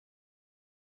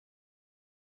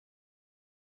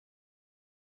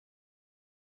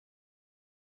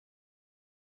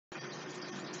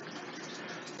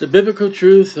the biblical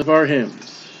truth of our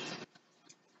hymns.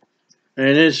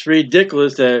 And it's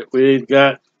ridiculous that we've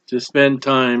got to spend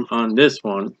time on this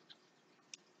one,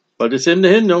 but it's in the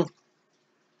hymnal.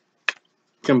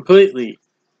 Completely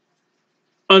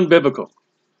unbiblical.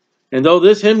 And though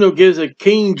this hymnal gives a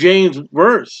King James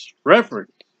verse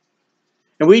reference,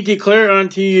 and we declare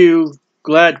unto you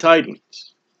glad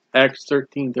tidings, Acts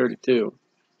 13:32,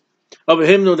 of a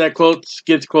hymnal that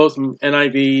gives quotes from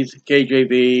NIVs,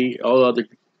 KJV, all other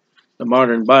the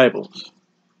modern Bibles.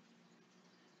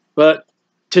 But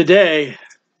today,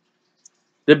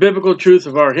 the biblical truth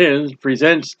of our hymns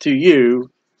presents to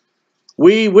you,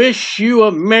 we wish you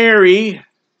a Merry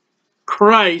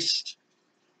Christ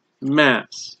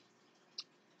Mass.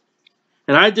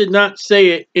 And I did not say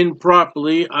it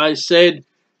improperly. I said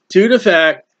to the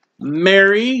fact,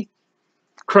 Merry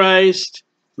Christ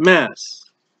Mass.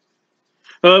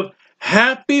 Of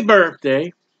happy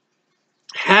birthday,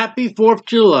 happy 4th of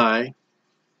July,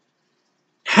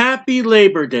 happy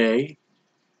Labor Day,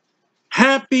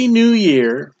 happy New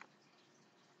Year,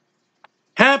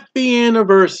 happy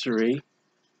anniversary.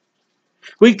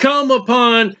 We come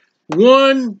upon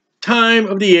one time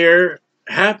of the year,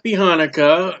 happy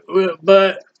Hanukkah,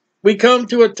 but we come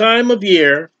to a time of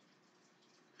year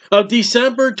of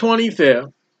December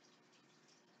 25th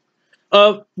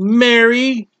of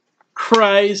Merry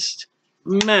Christ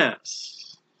Mass.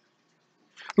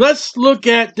 Let's look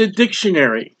at the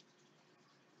dictionary.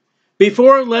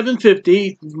 Before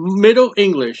 1150, Middle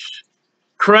English,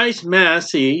 Christ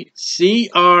Mass, C-R-I-S-T,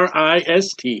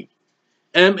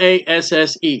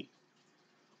 M-A-S-S-E.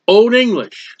 Old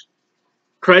English,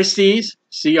 Christes,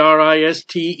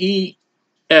 C-R-I-S-T-E-S,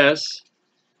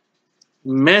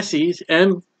 Masses,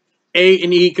 M-A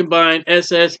and E combined,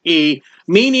 S-S-E,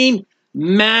 meaning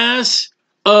Mass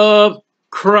of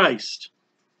Christ.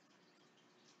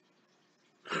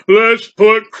 Let's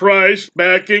put Christ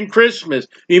back in Christmas.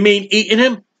 You mean eating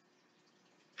him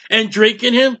and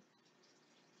drinking him?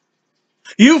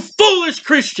 You foolish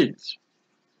Christians.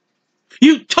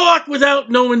 You talk without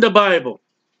knowing the Bible.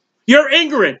 You're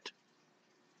ignorant.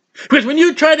 Because when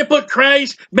you try to put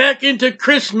Christ back into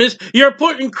Christmas, you're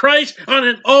putting Christ on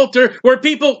an altar where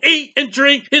people eat and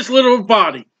drink his little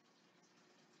body.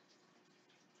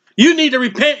 You need to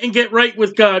repent and get right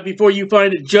with God before you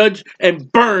find a judge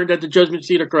and burned at the judgment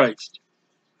seat of Christ.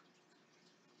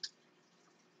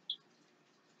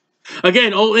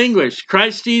 Again, Old English,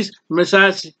 Christes,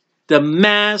 the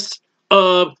Mass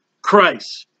of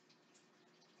Christ.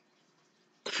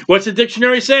 What's the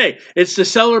dictionary say? It's the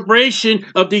celebration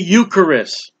of the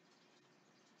Eucharist.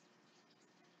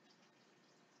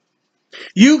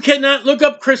 You cannot look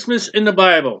up Christmas in the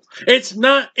Bible. It's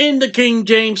not in the King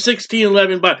James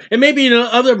 1611 Bible. It may be in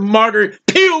other modern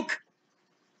puke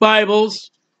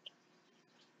Bibles.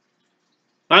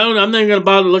 I don't know. I'm not even going to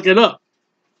bother to look it up.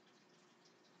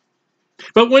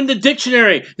 But when the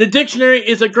dictionary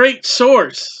is a great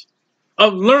source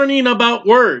of learning about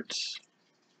words.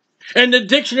 And the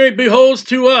dictionary beholds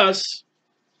to us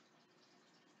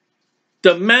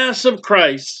the Mass of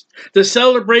Christ, the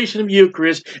celebration of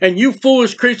Eucharist, and you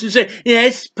foolish Christians say,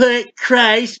 let's put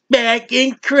Christ back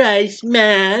in Christ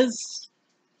Mass.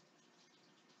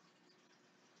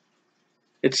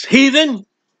 It's heathen,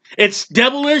 it's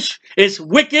devilish, it's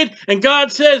wicked, and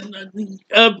God says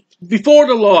before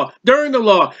the law, during the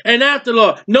law, and after the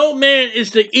law, no man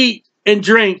is to eat and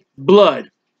drink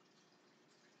blood.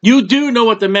 You do know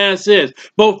what the Mass is,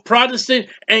 both Protestant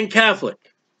and Catholic.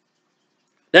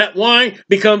 That wine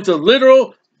becomes the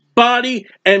literal body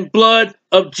and blood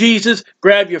of Jesus.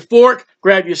 Grab your fork,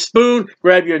 grab your spoon,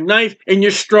 grab your knife and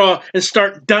your straw, and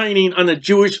start dining on a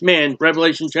Jewish man,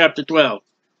 Revelation chapter 12.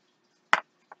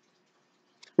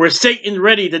 Where Satan's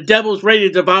ready, the devil's ready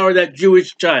to devour that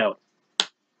Jewish child.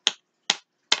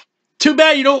 Too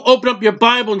bad you don't open up your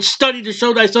Bible and study to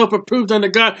show thyself approved unto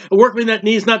God, a workman that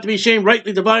needs not to be ashamed,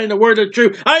 rightly dividing the word of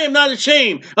truth. I am not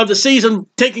ashamed of the season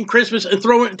taking Christmas and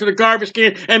throwing it into the garbage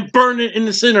can and burning it in the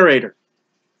incinerator.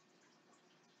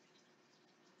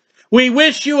 We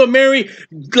wish you a merry,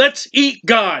 let's eat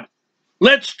God,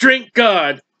 let's drink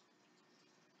God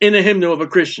in the hymnal of a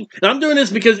Christian. And I'm doing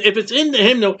this because if it's in the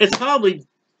hymnal, it's probably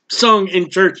sung in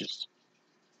churches.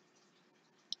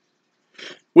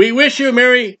 We wish you a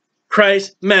merry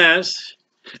Christ Mass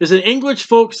is an English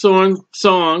folk song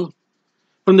from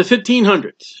the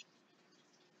 1500s.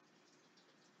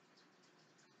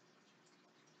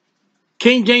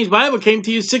 King James Bible came to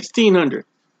you 1600.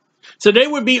 So they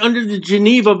would be under the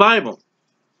Geneva Bible.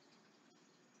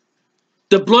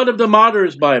 The Blood of the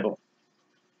Martyrs Bible.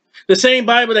 The same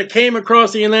Bible that came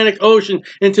across the Atlantic Ocean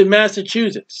into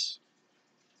Massachusetts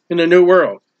in the New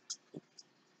World.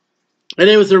 And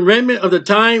it was the remnant of the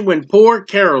time when poor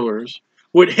carolers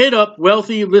would hit up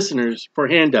wealthy listeners for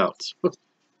handouts.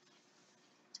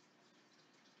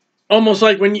 Almost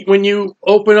like when you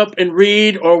open up and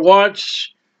read or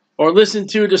watch or listen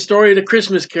to the story of the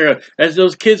Christmas Carol, as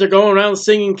those kids are going around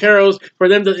singing carols for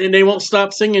them, and they won't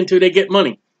stop singing until they get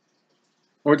money,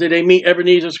 or till they meet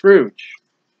Ebenezer Scrooge.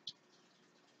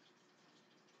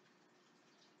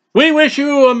 We wish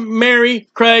you a Merry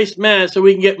Christ Mass so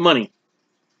we can get money.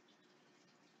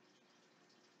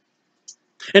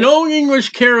 And Old English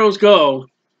carols go,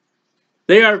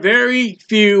 they are very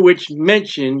few which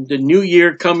mention the New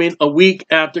Year coming a week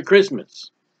after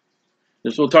Christmas.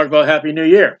 This will talk about Happy New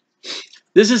Year.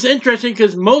 This is interesting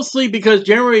mostly because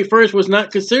January 1st was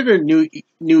not considered New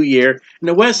Year in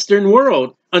the Western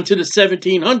world until the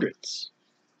 1700s.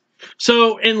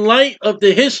 So in light of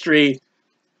the history,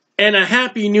 and a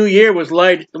Happy New Year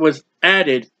was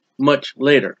added much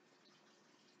later.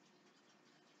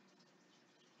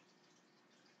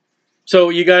 So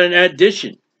you got an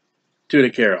addition to the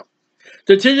carol.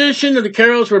 The tradition of the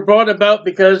carols were brought about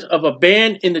because of a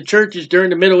ban in the churches during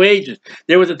the Middle Ages.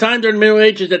 There was a time during the Middle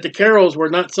Ages that the carols were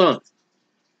not sung.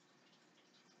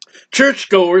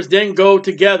 Churchgoers then go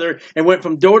together and went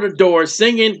from door to door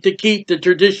singing to keep the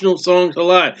traditional songs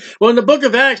alive. Well, in the book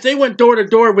of Acts, they went door to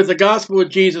door with the gospel of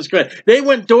Jesus Christ. They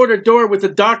went door to door with the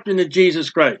doctrine of Jesus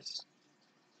Christ.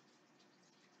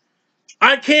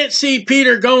 I can't see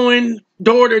Peter going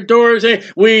door to door saying,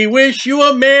 we wish you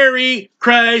a Merry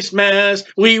Christ Mass.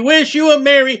 We wish you a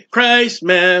Merry Christ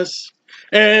Mass.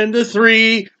 And the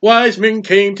three wise men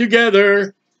came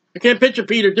together. I can't picture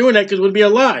Peter doing that because it would be a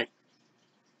lie.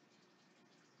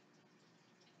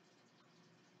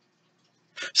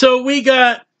 So we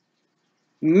got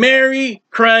Merry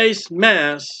Christ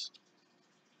Mass.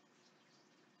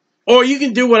 Or you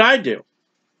can do what I do.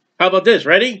 How about this?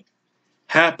 Ready?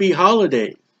 Happy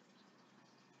Holidays.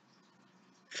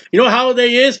 You know what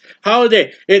holiday is?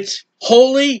 Holiday. It's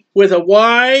holy with a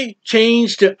Y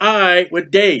changed to I with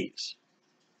days.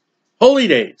 Holy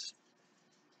days.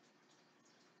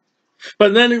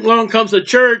 But then along comes the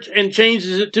church and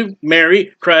changes it to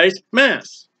Merry Christ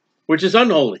Mass, which is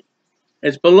unholy.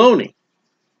 It's baloney.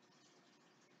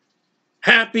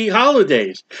 Happy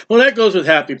holidays. Well, that goes with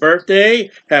happy birthday,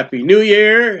 happy New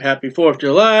Year, happy 4th of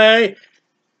July,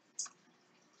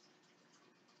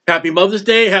 happy Mother's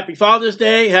Day, happy Father's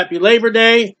Day, happy Labor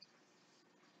Day,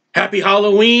 happy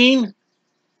Halloween.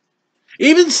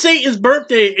 Even Satan's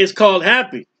birthday is called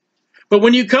happy. But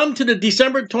when you come to the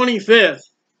December 25th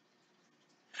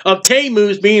of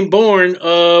Tammuz being born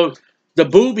of the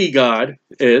booby god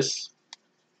is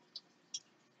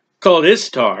called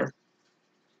Ishtar,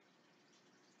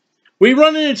 we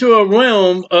run into a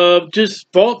realm of just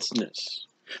falseness.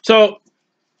 So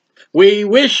we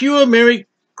wish you a Merry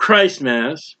Christ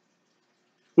Mass.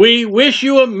 We wish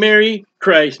you a Merry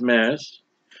Christ Mass.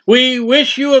 We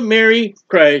wish you a Merry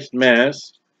Christ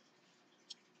Mass.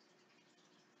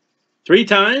 3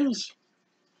 times?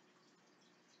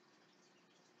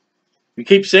 You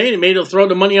keep saying it, maybe they'll throw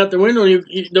the money out the window and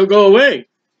they'll go away.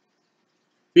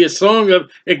 Be a song of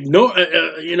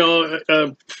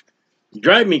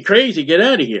drive me crazy, get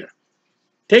out of here.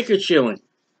 Take a shilling.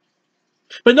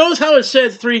 But notice how it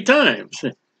said 3 times.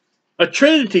 A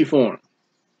Trinity form.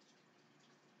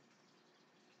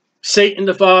 Satan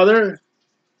the Father,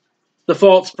 the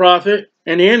false prophet,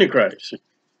 and the Antichrist.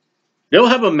 They'll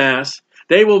have a mass.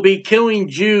 They will be killing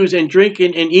Jews and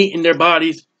drinking and eating their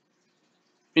bodies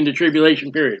in the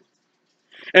tribulation period.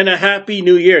 And a Happy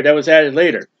New Year. That was added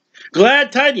later.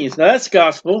 Glad tidings. Now that's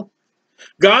gospel.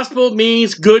 Gospel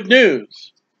means good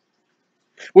news.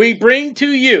 We bring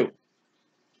to you,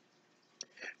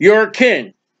 your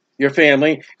kin, your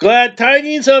family, glad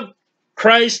tidings of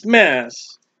Christ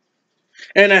Mass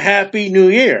and a Happy New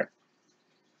Year.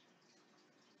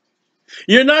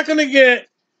 You're not going to get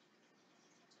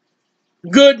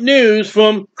good news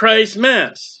from Christ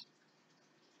Mass.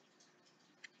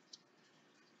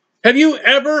 Have you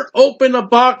ever opened a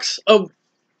box of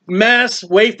Mass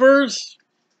wafers?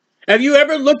 Have you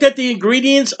ever looked at the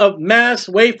ingredients of Mass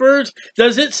wafers?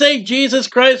 Does it say Jesus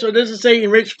Christ or does it say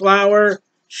enriched flour,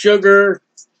 sugar,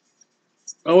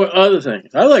 or other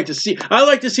things? I like to see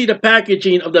the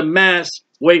packaging of the Mass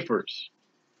wafers.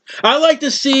 I like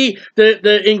to see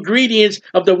the ingredients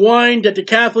of the wine that the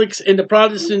Catholics and the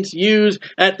Protestants use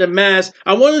at the Mass.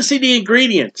 I want to see the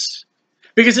ingredients.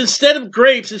 Because instead of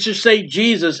grapes, it should say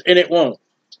Jesus, and it won't.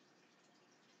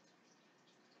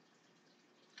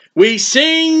 We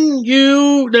sing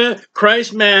you the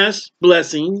Christ Mass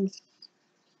blessings.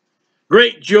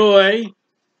 Great joy.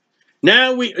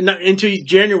 Now into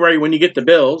January when you get the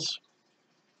bills.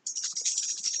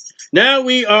 Now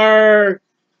we are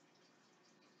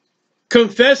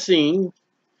confessing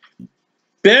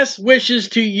best wishes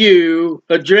to you,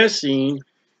 addressing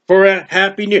for a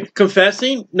happy new year.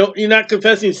 Confessing? No, you're not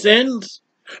confessing sins.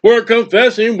 We're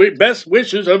confessing with best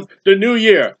wishes of the new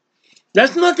year.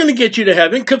 That's not going to get you to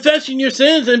heaven. Confessing your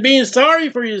sins and being sorry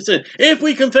for your sins. If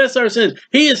we confess our sins,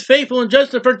 He is faithful and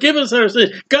just to forgive us our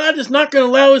sins. God is not going to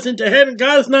allow us into heaven.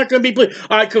 God is not going to be pleased.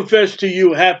 I confess to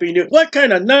you, happy new. What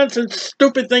kind of nonsense,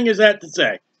 stupid thing is that to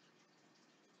say?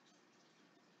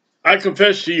 I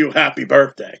confess to you, happy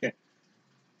birthday.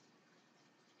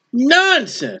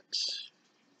 Nonsense.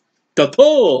 The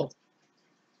pull.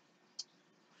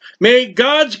 May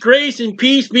God's grace and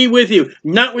peace be with you.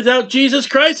 Not without Jesus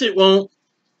Christ, it won't.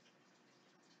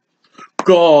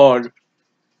 God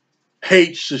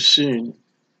hates the sin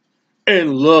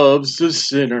and loves the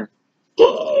sinner.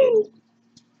 Oh,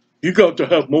 you got to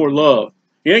have more love.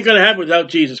 You ain't going to have it without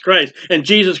Jesus Christ. And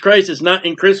Jesus Christ is not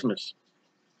in Christmas.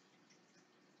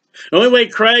 The only way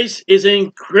Christ is in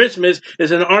Christmas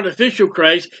is an artificial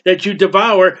Christ that you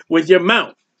devour with your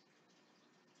mouth.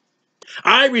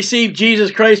 I receive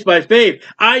Jesus Christ by faith.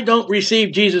 I don't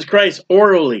receive Jesus Christ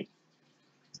orally.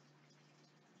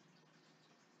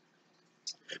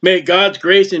 May God's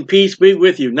grace and peace be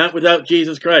with you, not without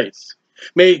Jesus Christ.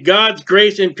 May God's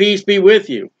grace and peace be with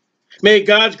you. May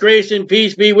God's grace and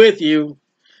peace be with you.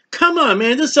 Come on,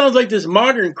 man. This sounds like this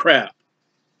modern crap.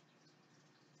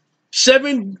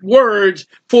 7 words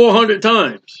 400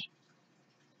 times.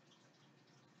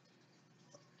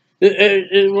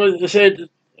 It said,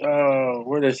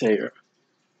 what did I say here?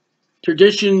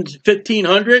 Traditions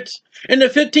 1500s. In the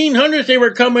 1500s, they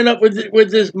were coming up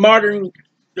with this modern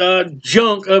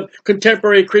junk of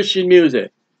contemporary Christian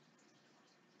music.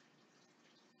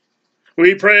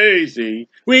 We praise thee,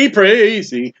 we praise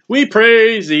thee, we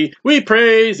praise thee, we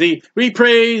praise thee, we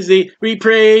praise thee, we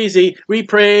praise thee, we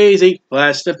praise thee,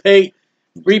 blast the pate,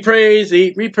 we praise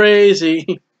thee, we praise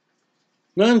thee.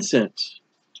 Nonsense.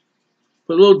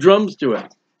 Put little drums to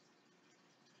it.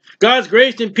 God's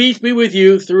grace and peace be with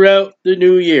you throughout the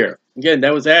new year. Again,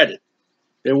 that was added.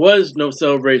 There was no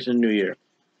celebration of New Year.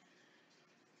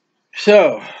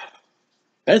 So,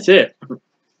 that's it.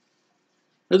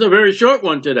 It's a very short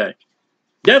one today.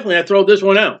 Definitely, I throw this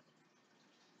one out.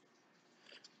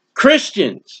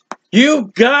 Christians,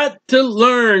 you got to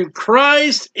learn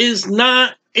Christ is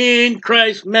not in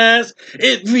Christ's Mass.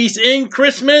 If He's in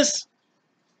Christmas,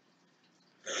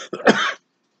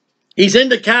 He's in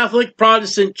the Catholic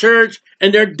Protestant Church,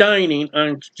 and they're dining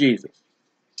on Jesus.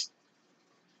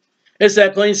 It's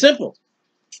that plain simple.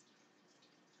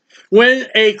 When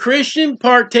a Christian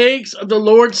partakes of the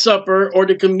Lord's Supper or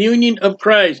the communion of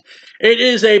Christ, it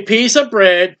is a piece of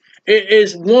bread, it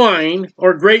is wine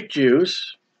or grape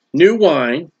juice, new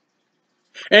wine,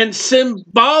 and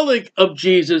symbolic of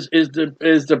Jesus is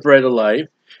the bread of life.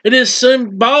 It is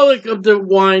symbolic of the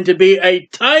wine to be a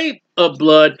type of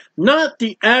blood, not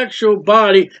the actual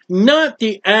body, not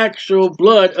the actual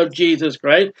blood of Jesus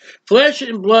Christ. Flesh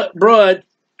and blood,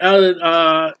 out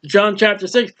of John chapter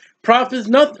 6, profits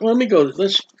nothing. Let me go.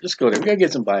 Let's go there. We gotta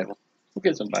get some Bible. We'll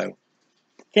get some Bible.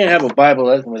 Can't have a Bible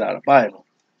lesson without a Bible.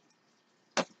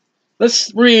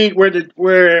 Let's read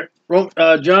where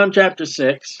John chapter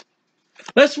 6.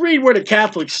 Let's read where the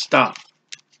Catholics stop.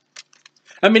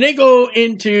 I mean, they go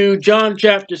into John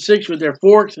chapter 6 with their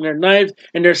forks and their knives,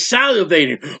 and they're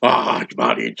salivating. Ah, the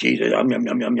body of Jesus. Yum, yum,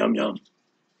 yum, yum, yum, yum.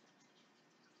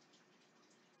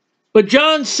 But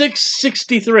John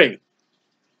 6:63.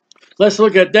 Let's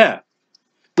look at that.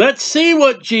 Let's see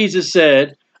what Jesus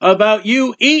said about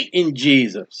you eating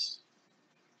Jesus.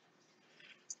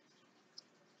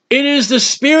 It is the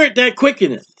Spirit that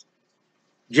quickeneth.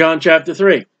 John chapter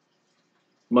 3.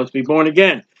 Must be born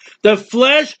again. The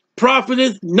flesh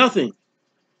profiteth nothing.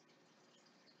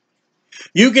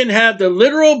 You can have the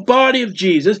literal body of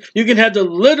Jesus. You can have the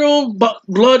literal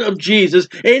blood of Jesus.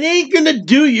 It ain't going to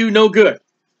do you no good.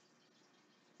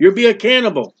 You'll be a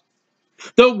cannibal.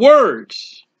 The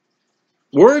words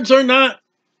are not,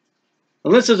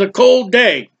 unless it's a cold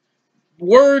day,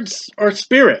 words are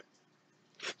spirit.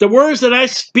 The words that I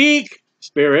speak,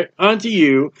 spirit, unto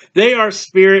you, they are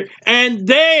spirit, and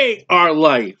they are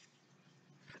life.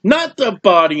 Not the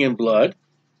body and blood.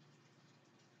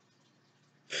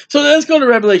 So let's go to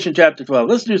Revelation chapter 12.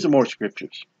 Let's do some more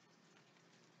scriptures.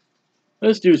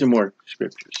 Let's do some more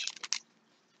scriptures.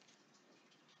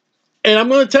 And I'm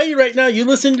going to tell you right now, you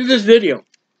listen to this video.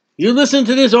 You listen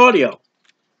to this audio.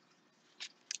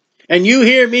 And you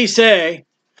hear me say,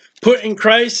 putting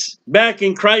Christ back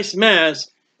in Christ's Mass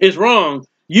is wrong.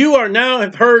 You are now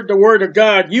have heard the word of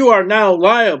God. You are now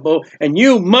liable, and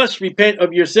you must repent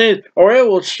of your sins, or it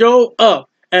will show up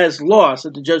as loss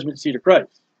at the judgment seat of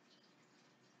Christ.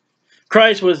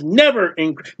 Christ was never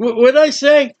in. What did I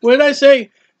say? What did I say?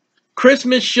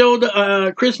 Christmas showed.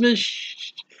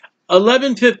 Christmas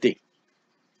 1150.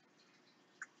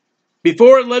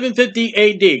 Before 1150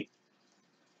 A.D.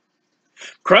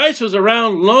 Christ was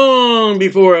around long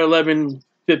before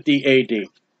 1150 A.D.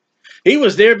 He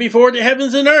was there before the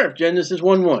heavens and earth. Genesis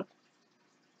 1:1. Of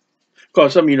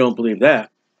course, some of you don't believe that.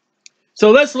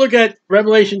 So let's look at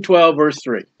Revelation 12, verse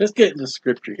 3. Let's get into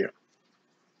scripture here.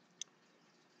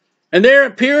 And there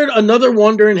appeared another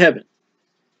wonder in heaven.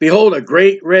 Behold, a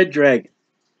great red dragon,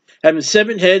 having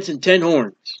 7 heads and 10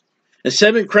 horns, and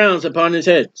 7 crowns upon his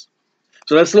heads.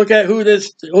 So let's look at who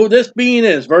this being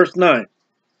is. Verse 9.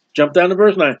 Jump down to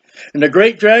verse 9. And the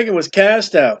great dragon was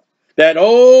cast out, that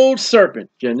old serpent,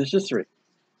 Genesis 3,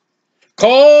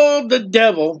 called the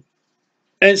devil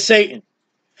and Satan,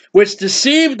 which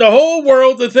deceived the whole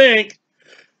world to think,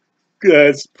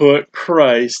 let's put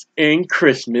Christ in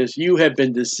Christmas. You have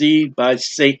been deceived by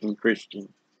Satan, Christian.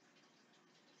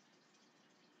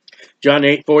 John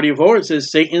 8:44, it says,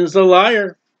 Satan's a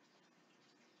liar.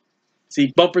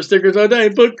 See bumper stickers all day.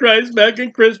 Put Christ back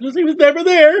in Christmas. He was never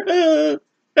there.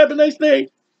 Have a nice day.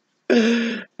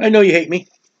 I know you hate me.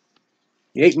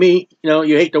 You hate me.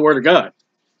 You hate the word of God.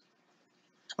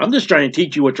 I'm just trying to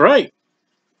teach you what's right.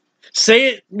 Say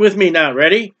it with me now.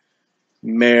 Ready?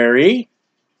 Mary,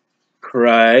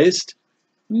 Christ,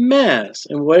 Mass.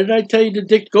 And what did I tell you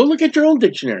to go look at your own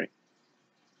dictionary.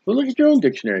 Go look at your own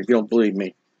dictionary if you don't believe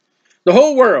me. The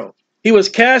whole world. He was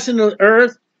cast into the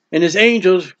earth, and his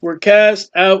angels were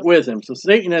cast out with him. So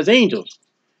Satan has angels.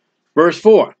 Verse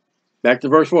 4. Back to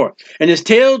verse 4. And his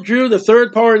tail drew the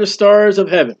third part of the stars of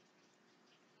heaven.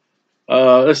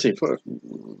 Let's see.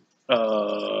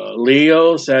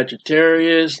 Leo,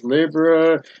 Sagittarius,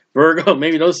 Libra, Virgo.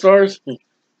 Maybe those stars?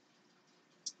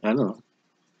 I don't know.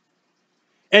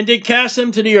 And did cast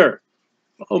them to the earth.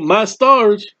 Oh, my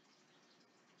stars.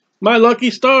 My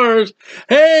lucky stars.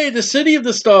 Hey, the city of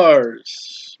the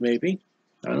stars. Maybe.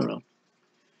 I don't know.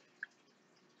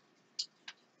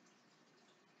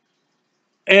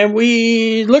 And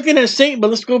we looking at Satan, but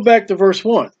let's go back to verse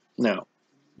 1 now.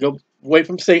 Go away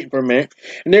from Satan for a minute.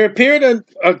 And there appeared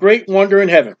a great wonder in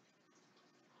heaven.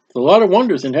 A lot of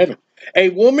wonders in heaven. A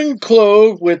woman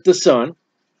clothed with the sun.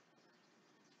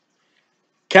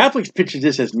 Catholics picture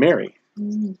this as Mary.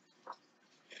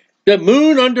 The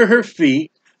moon under her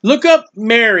feet. Look up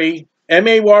Mary,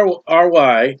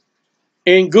 M-A-R-Y,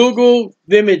 in Google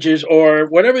Images or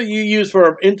whatever you use for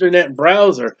an internet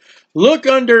browser. Look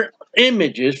under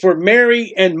images for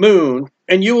Mary and moon,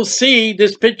 and you will see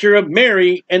this picture of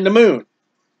Mary and the moon.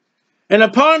 And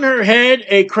upon her head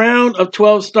a crown of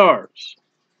 12 stars.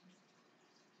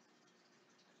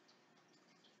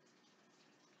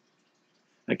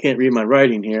 I can't read my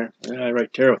writing here. I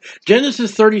write terrible.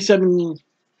 Genesis 37:9.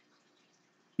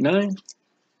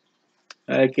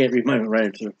 I can't read my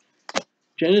writing too.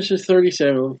 Genesis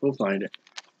 37. We'll find it.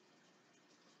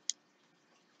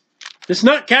 It's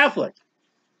not Catholic.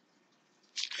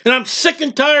 And I'm sick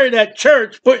and tired of that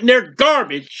church putting their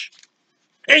garbage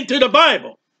into the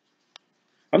Bible.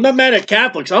 I'm not mad at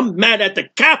Catholics. I'm mad at the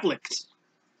Catholics.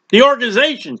 The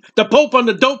organization. The Pope on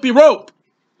the dopey rope.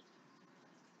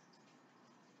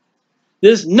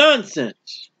 This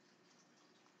nonsense.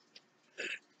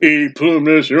 E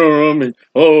plumis urum, and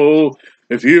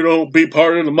if you don't be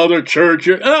part of the mother church,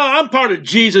 I'm part of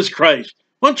Jesus Christ.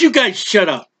 Why don't you guys shut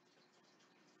up?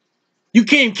 You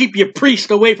can't keep your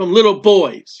priest away from little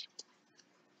boys.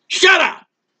 Shut up!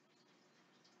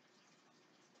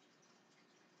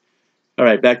 All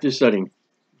right, back to studying.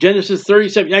 Genesis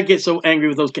 37. I get so angry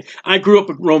with those. I grew up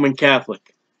a Roman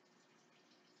Catholic.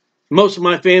 Most of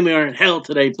my family are in hell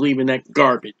today believing that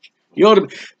garbage. You ought to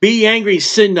be angry,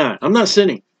 sin not. I'm not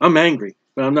sinning. I'm angry,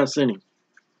 but I'm not sinning.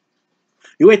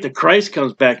 You wait till Christ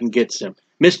comes back and gets them.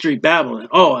 Mystery Babylon.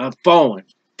 Oh, I'm fallen.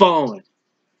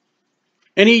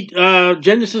 And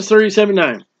Genesis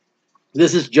 37:9.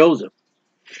 This is Joseph.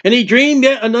 And he dreamed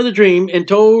yet another dream and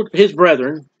told his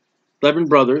brethren, 11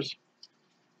 brothers,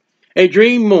 a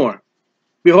dream more.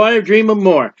 Behold, I have dreamed of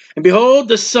more. And behold,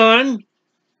 the sun,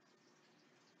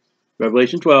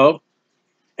 Revelation 12,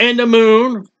 and the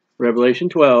moon, Revelation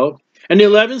 12, and the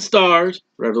 11 stars,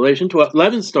 Revelation 12,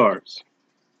 11 stars.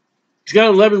 He's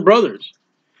got 11 brothers,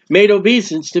 made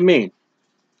obeisance to me.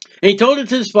 And he told it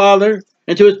to his father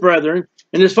and to his brethren,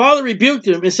 and his father rebuked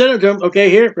him and said unto him, okay,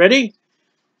 here, ready?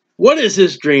 What is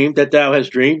this dream that thou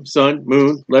hast dreamed? Sun,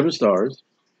 moon, 11 stars.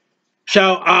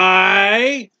 Shall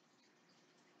I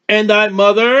and thy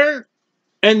mother,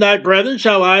 and thy brethren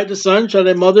shall hide the sun, shall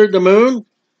thy mother the moon,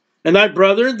 and thy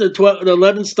brother the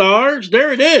 11 stars.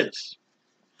 There it is.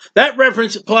 That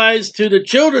reference applies to the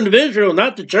children of Israel,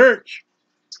 not the church.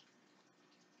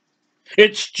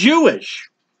 It's Jewish.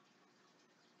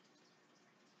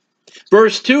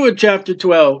 Verse 2 of chapter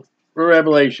 12 of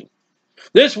Revelation.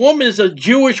 This woman is a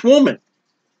Jewish woman.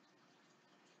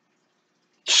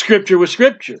 Scripture with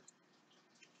scripture.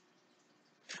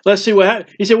 Let's see what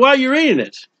happened. He said, why are you reading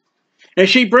this? And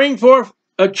she bring forth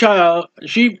a child.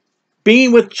 She,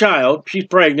 being with child, she's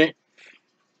pregnant,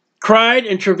 cried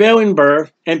and travailed in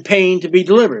birth and pain to be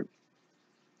delivered.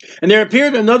 And there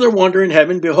appeared another wonder in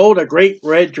heaven. Behold, a great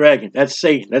red dragon. That's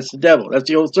Satan. That's the devil. That's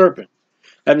the old serpent.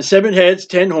 Having 7 heads,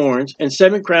 10 horns, and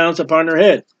 7 crowns upon her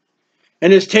head.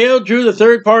 And his tail drew the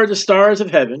third part of the stars of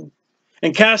heaven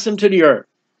and cast them to the earth.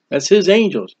 That's his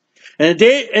angels. And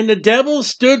the devil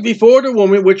stood before the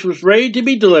woman which was ready to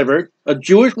be delivered, a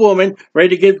Jewish woman ready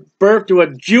to give birth to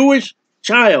a Jewish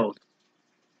child.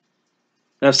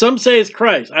 Now some say it's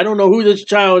Christ. I don't know who this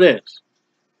child is.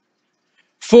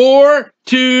 For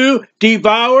to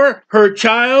devour her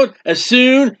child as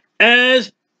soon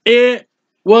as it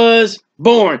was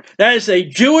born. That is a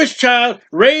Jewish child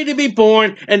ready to be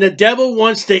born, and the devil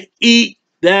wants to eat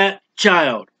that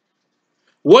child.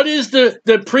 What is the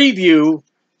preview?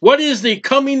 What is the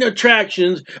coming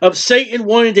attractions of Satan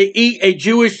wanting to eat a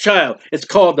Jewish child? It's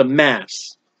called the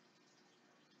Mass.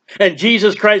 And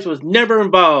Jesus Christ was never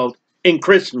involved in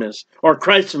Christmas or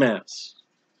Christ's Mass.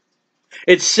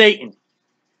 It's Satan.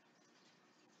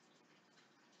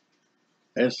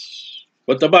 That's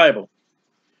what the Bible.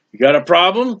 You got a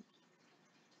problem?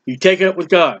 You take it up with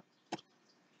God.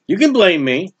 You can blame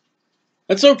me.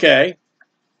 That's okay.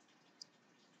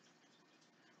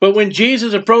 But when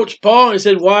Jesus approached Paul and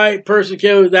said, why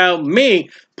persecutest thou me?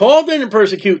 Paul didn't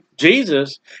persecute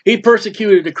Jesus. He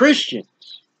persecuted the Christians.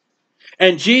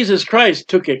 And Jesus Christ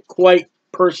took it quite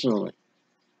personally.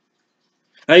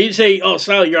 Now you say, oh,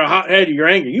 Sal, you're a hot-headed, you're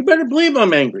angry. You better believe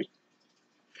I'm angry.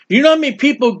 You know how many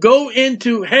people go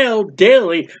into hell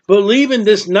daily believing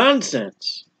this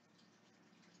nonsense?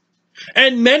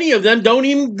 And many of them don't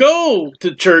even go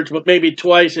to church, but maybe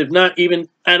twice, if not even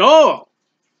at all.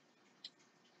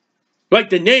 Like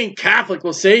the name Catholic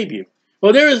will save you.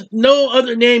 Well, there is no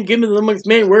other name given amongst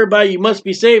men whereby you must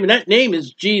be saved, and that name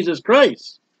is Jesus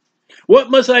Christ. What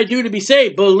must I do to be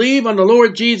saved? Believe on the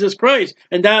Lord Jesus Christ,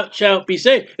 and thou shalt be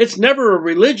saved. It's never a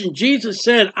religion. Jesus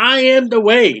said, I am the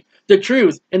way, the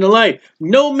truth, and the life.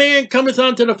 No man cometh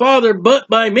unto the Father but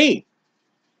by me.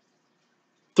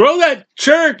 Throw that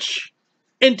church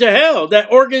into hell, that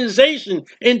organization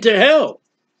into hell.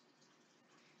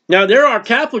 Now, there are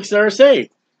Catholics that are saved.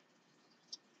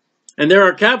 And there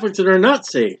are Catholics that are not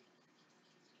saved.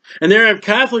 And there are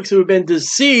Catholics who have been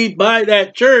deceived by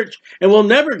that church and will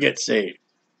never get saved.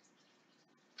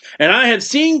 And I have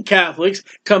seen Catholics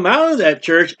come out of that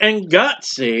church and got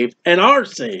saved and are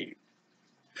saved.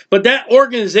 But that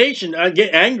organization, I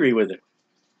get angry with it.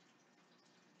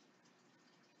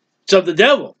 It's of the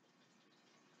devil.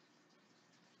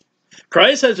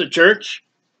 Christ has a church.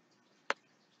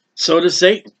 So does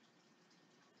Satan.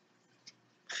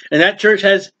 And that church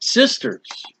has sisters.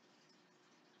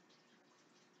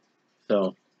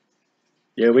 So,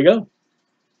 there we go.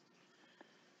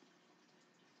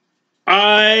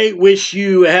 I wish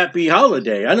you a happy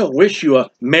holiday. I don't wish you a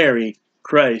Merry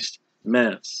Christ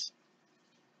Mass.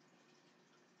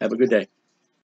 Have a good day.